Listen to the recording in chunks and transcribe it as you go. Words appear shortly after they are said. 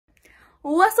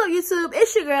What's up, YouTube?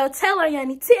 It's your girl, Taylor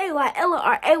Ayani,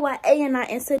 Taylorayani,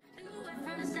 and today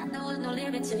There was no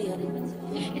limit to you,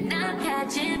 and I'm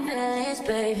catching feelings,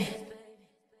 baby.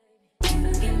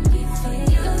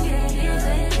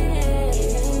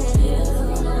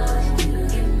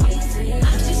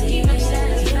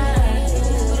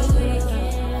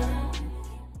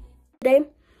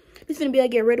 this is gonna be a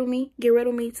get ready with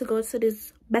me to go to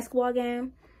this basketball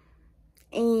game,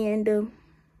 and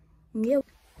yeah.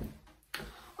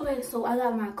 Okay, so I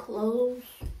got my clothes.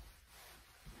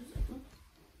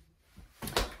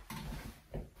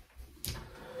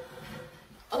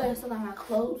 Okay, so I got my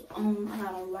clothes on. I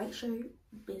got a white shirt,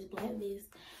 this black vest,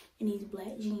 and these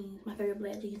black jeans. My favorite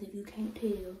black jeans, if you can't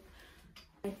tell.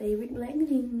 My favorite black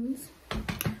jeans.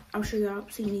 I'm sure y'all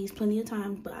seen these plenty of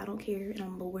times, but I don't care, and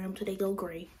I'm gonna wear them till they go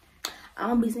gray. I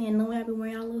don't be saying no way I've been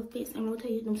wearing all little fits and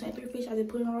rotation. Them same 3 fits I just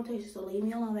put in rotation, so leave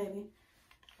me alone, baby.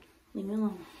 Leave me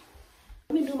alone.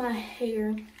 Let me do my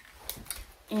hair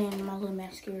and my little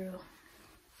mascara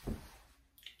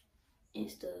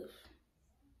and stuff.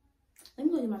 Let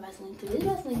me look at my Vaseline too. This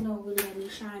Vaseline don't really make me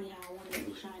shiny how I want it to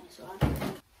be shiny, so I don't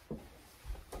know.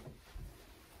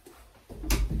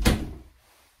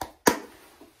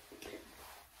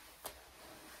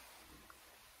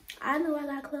 I know I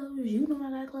got clothes. You know I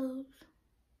got clothes.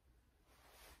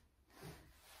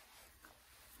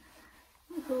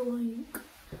 So like,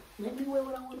 let me wear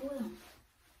what I want to wear.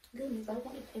 Goodness,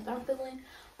 if I'm feeling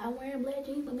I'm wearing black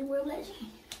jeans, let me wear black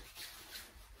jeans.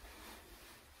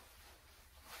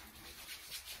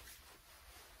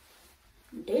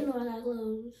 They know I got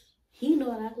clothes. He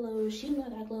know I got clothes. She know I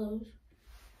got clothes.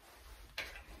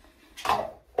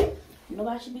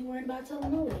 Nobody should be worried about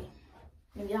telling nobody.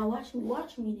 If y'all watch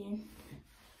me then.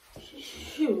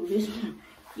 Shoot, this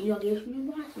you don't get from me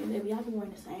watching me. Baby, y'all be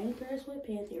wearing the same pair of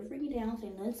sweatpants every freaking day. I don't say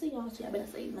nothing to y'all, so y'all better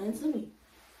say nothing to me.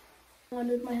 I want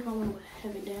to do my hair. I want to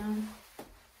have it down.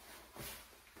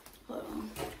 Hold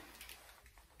on.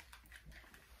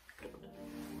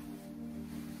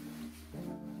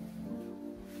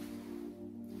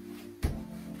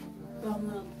 I'm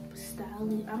gonna style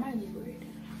it. I might just wear it.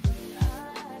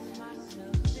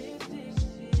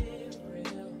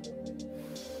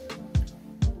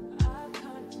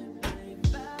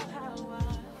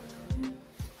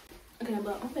 Okay,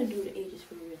 but I'm gonna do the edges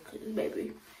for real, cause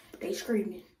baby, they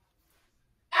screaming.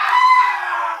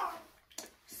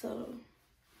 So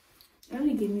let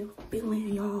me give me a feeling,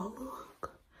 y'all.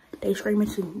 Look, they screaming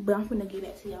too, but I'm gonna get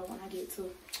back to y'all when I get to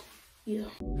yeah.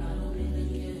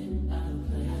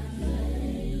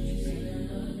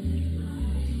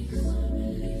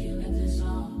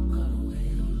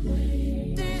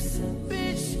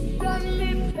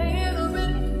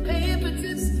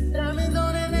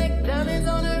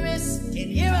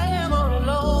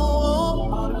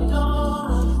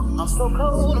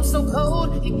 I'm so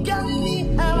cold, you got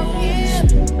me out here.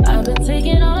 I've been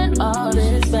taking on all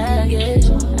this baggage,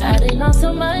 adding on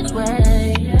so much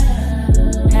weight.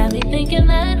 Had me thinking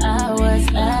that I was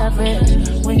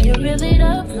average, when you really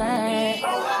don't play.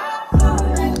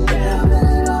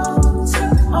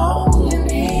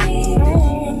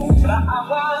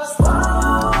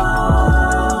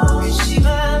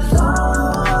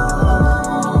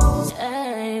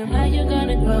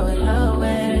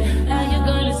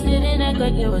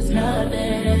 Like it was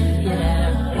nothing,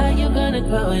 yeah. How you gonna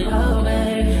grow it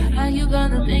over? How you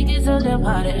gonna think it's so damn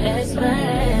hard to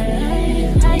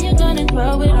explain? How you gonna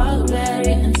grow it over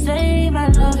and say my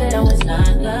love it was not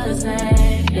the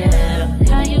same, yeah.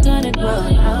 How you gonna grow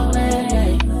it over?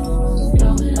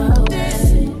 Grow it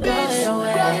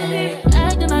away.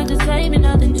 Acting like the same and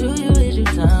nothing to you is your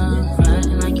tongue.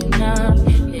 Fronting like you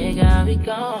numb, it got me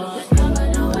gone.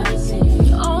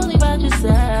 Only about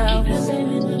yourself.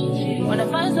 When I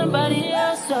find somebody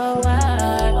else, so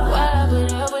why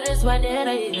put up with this? Why did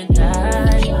I even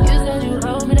die? You said you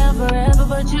hold me down forever,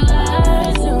 but you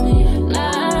lied to me,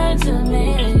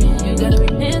 You gotta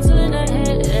be mental in the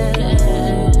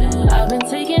head. I've been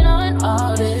taking on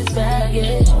all this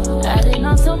baggage, adding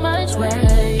on so much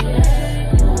weight.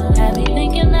 Had me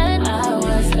thinking that I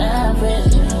was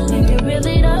average, and you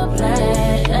really don't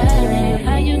play.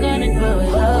 How you gonna grow it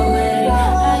away?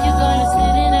 How you gonna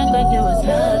sit and act like it was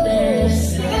nothing?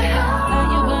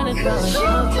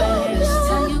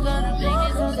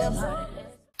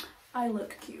 I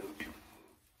look cute.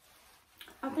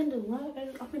 I'm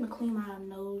gonna clean my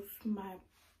nose, my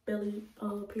belly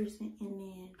piercing, and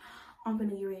then I'm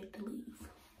gonna get ready to leave.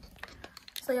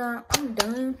 So y'all, I'm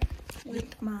done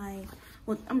with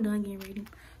I'm done getting ready.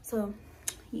 So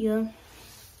yeah,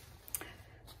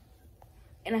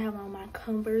 and I have on my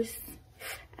Converse.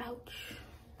 Ouch.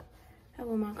 I have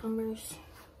on my Converse.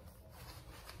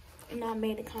 And I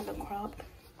made it kind of cropped.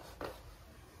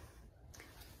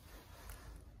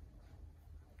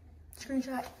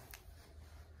 Screenshot.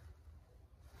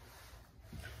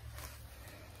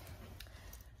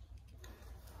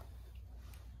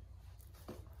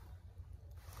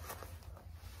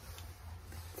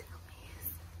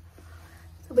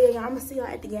 So, but yeah, I'm gonna see y'all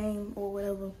at the game or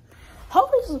whatever.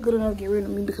 Hopefully this is good enough to get rid of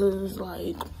me because,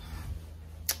 like,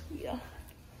 yeah.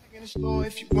 In the store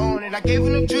if you want it. I gave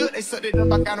them the drip, they sucked it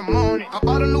up, I got them on it. I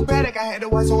bought a new paddock, I had to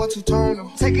watch so I two-toned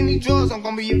them. Taking these drugs, I'm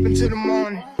gonna be up until the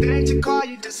morning. It ain't your car,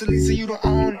 you just a lease, so you don't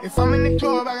own it. If I'm in the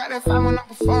club, I got that 5 when I'm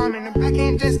performing. The back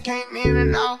end just came in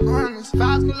and all honest.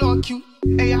 Vibes galore cute,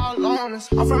 they all on us.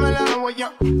 I'm from Atlanta where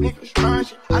young niggas run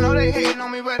shit. I know they hating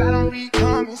on me, but I don't read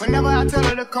comments. Whenever I tell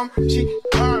her to come, she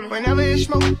coming. Whenever it's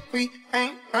smoke, we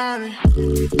ain't running.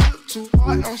 Too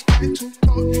hard, don't stay too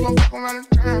close. You gon' fuck around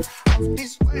the time. Off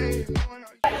this way. So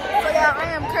y'all,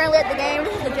 I am currently at the game.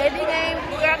 This is the JV game.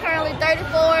 We are currently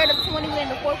 34 to 20 in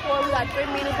the fourth quarter. We got 3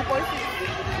 minutes and 46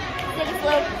 seconds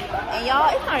left. And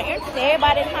y'all, it's kind of interesting.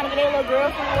 Everybody trying to get their little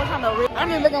girlfriend. We're trying to.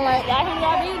 I'm just looking like y'all hear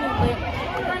y'all business, but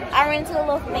I ran into a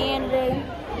little fan today.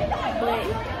 But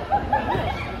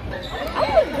I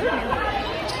was good.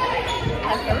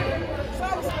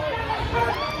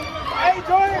 Hey,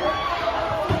 Jordan!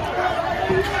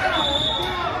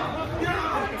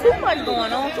 Too much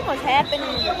going on, too much happening.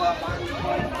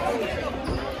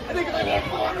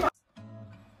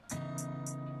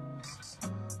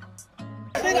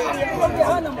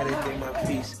 Everything my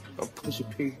piece, I'm pushing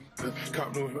P.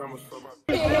 Cop new hammers for my.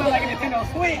 Like a Nintendo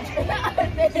Switch.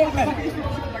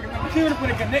 She would put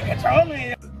a connect controller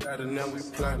in. Got a now we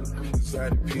plotting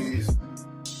inside the peas.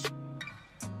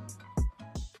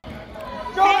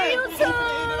 Hey YouTube!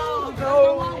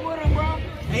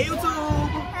 Hey YouTube!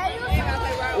 Hey YouTube!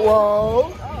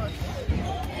 Whoa!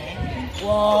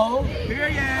 Whoa! Here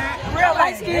ya! Real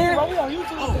light skin. We on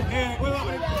YouTube. Oh, man.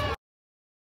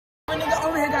 My nigga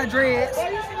over here got dreads.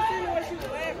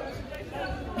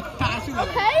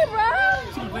 Okay, bro.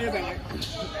 She can play it back.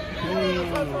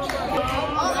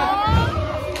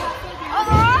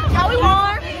 How we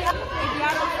won? If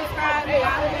y'all don't subscribe, y'all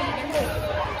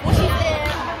What she said?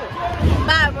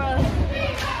 Bye, bro.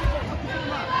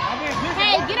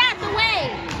 Hey, get out the way.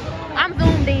 I'm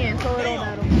zoomed in, so it don't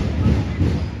matter.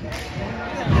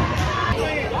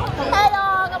 Hey,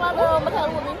 y'all. Got my little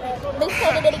Michaela with me. Miss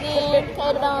Katie did it again.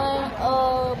 Katie done.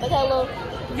 Michaela.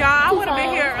 Y'all, I would have been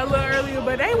here a little earlier,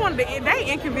 but they wanted to,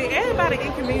 everybody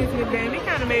inconvenienced me, damn. It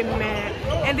kind of made me mad.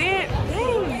 And then,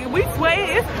 dang, we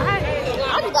sweating, it's hot.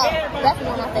 I just got that's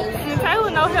one of my favorites. And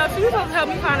Taylor no help. She was supposed to help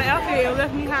me find an outfit and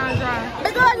left me high and dry.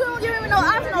 But girl, you don't give me no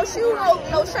option, no shoe,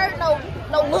 no shirt, no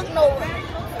look, no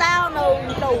style, no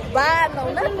vibe,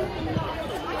 no nothing.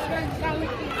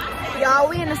 Y'all,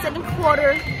 we in the second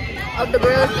quarter of the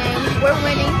girls' game. We're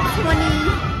winning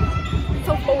 20-4,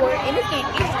 and this game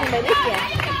interesting, baby. This game.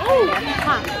 Ooh,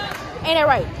 huh? Ain't that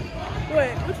right? What?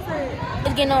 What you saying?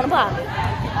 It's getting on the pop.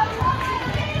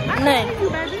 None.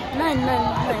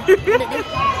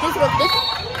 This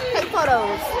take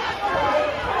photos.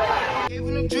 Gave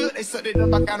them the drip, they sucked it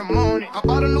up, I got them on it. I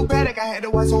bought a new paddock, I had to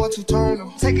watch so I two-toned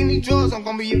them. Taking these drugs, I'm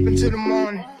gonna be up until the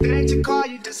morning. It ain't your car,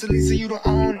 you just a lease, so you don't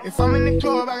own it. If I'm in the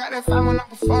club, I got that 5 when I'm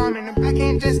performing. The back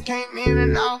end just came in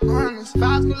and all honest.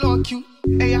 Vibes galore cute,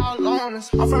 they all on us.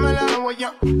 I'm from Atlanta where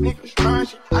young niggas run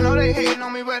shit. I know they hating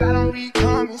on me, but I don't read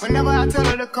comments. Whenever I tell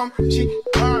her to come, she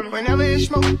coming. Whenever it's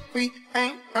smoke, we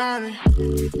ain't running.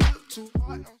 Too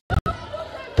hard,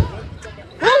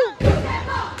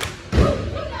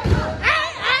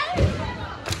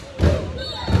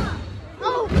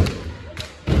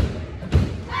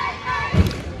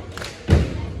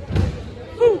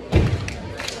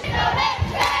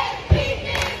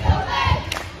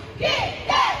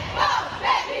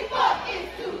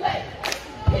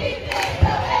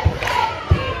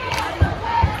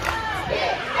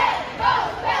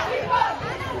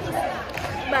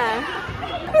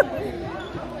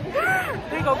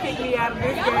 They gonna kick me out of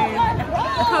this game.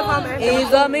 Because I'm at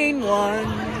He's a mean one.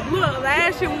 Look,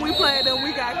 last year when we played them,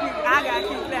 I got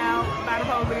kicked out by the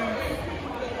police.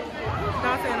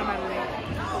 Don't say nobody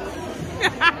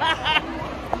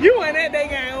that. You went at that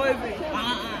game, was it?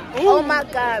 Oh my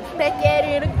God, back at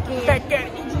it again. Back at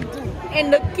it.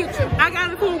 In the kitchen. I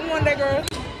got a cool one, that girl.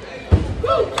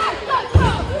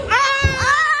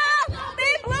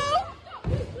 Big Blue.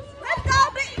 Let's go,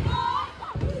 Big.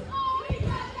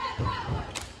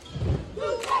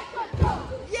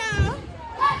 Yeah.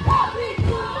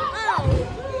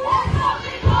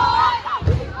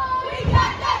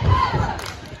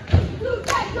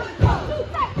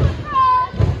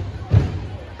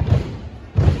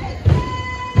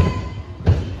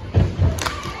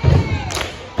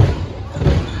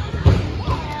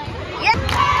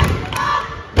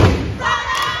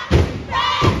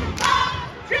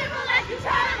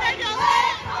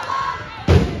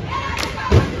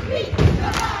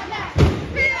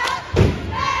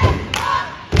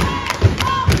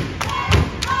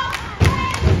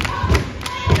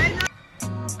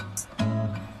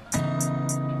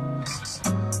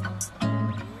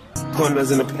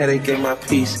 Hondas in the paddock, get my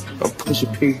piece. I'm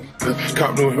pushing P.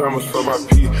 Cop new hammers for my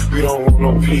P. We don't want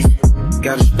no peace.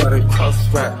 Got a spot in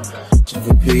cross rap.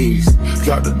 Jumping peas.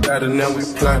 Drop the data, now we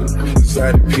plotting.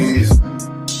 Inside the peas.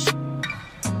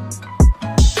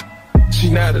 She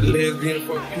not a lesbian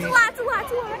for peace. Too hot.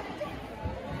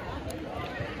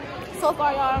 So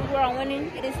far, y'all, we're on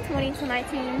winning. It is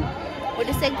 20-19. With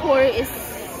the second quarter, it's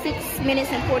 6 minutes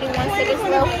and 41 seconds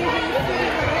left.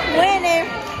 Winning.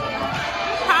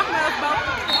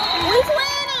 Who's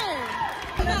winning?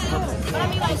 But I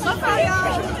mean, like, so far,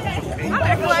 y'all. I'm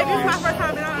acting like this is my first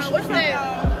time in what's that?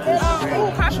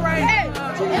 Ooh, copyright.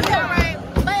 It's alright.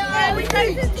 But we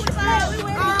came to 25. We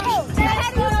win.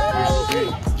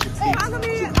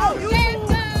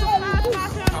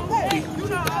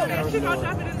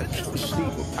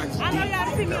 I know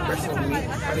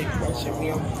y'all see me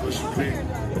on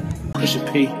Push a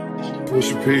P.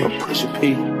 Push a P. Push a P.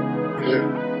 Yeah.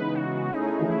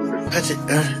 Punch it.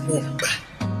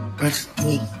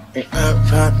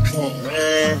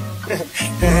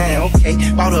 Okay,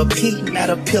 bought a P, not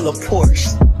a pill of Porsche.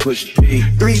 Push P.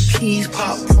 3 P's,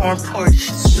 popcorn, Porsche.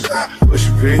 Push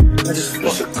P. I just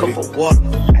want a cup of water.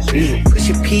 Push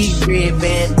a P, red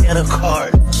bandana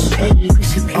card.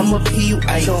 I'm a P, you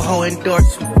ain't your whole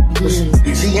endorsement.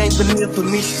 She ain't vanilla for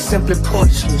me, she simply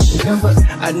Porsche.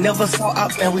 I never saw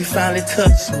ops, now we finally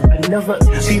touched.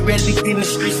 She ready to get in the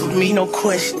streets with me, no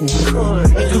question.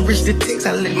 To reach the ticks,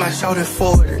 I let my shoulder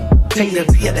forward. Take the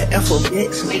P at the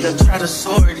FOX, nigga try to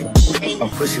sword it. I'm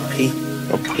pushing P,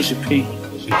 I'm pushing P.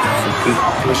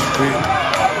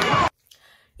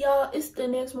 Y'all, it's the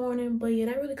next morning, but yeah,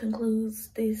 that really concludes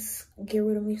this get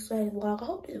rid of me sweaty vlog. I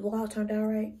hope this vlog turned out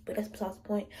right, but that's besides the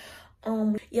point.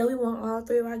 Yeah, we won all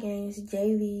 3 of our games: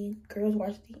 JV, girls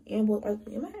varsity, and boys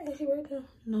varsity. Am I actually right now?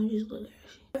 No, just look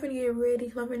actually. I'm finna get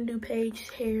ready. I'm finna do Paige's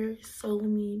hair, so let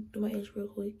me do my edge real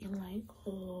quick and like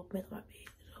make my bed.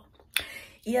 So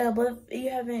yeah, but if you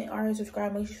haven't already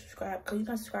subscribed, make sure you subscribe. Cause you're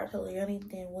not subscribed to Ayani,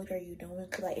 then what are you doing?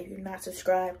 Cause like if you're not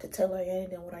subscribed to Ayani,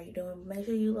 then what are you doing? Make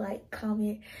sure you like,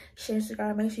 comment, share,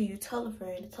 subscribe. Make sure you tell a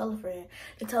friend, to tell a friend,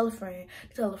 to tell a friend,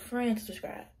 to tell a friend to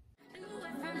subscribe.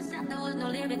 From the start, there was no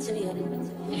limit to you.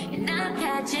 And I'm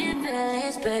catching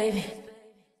feelings, baby.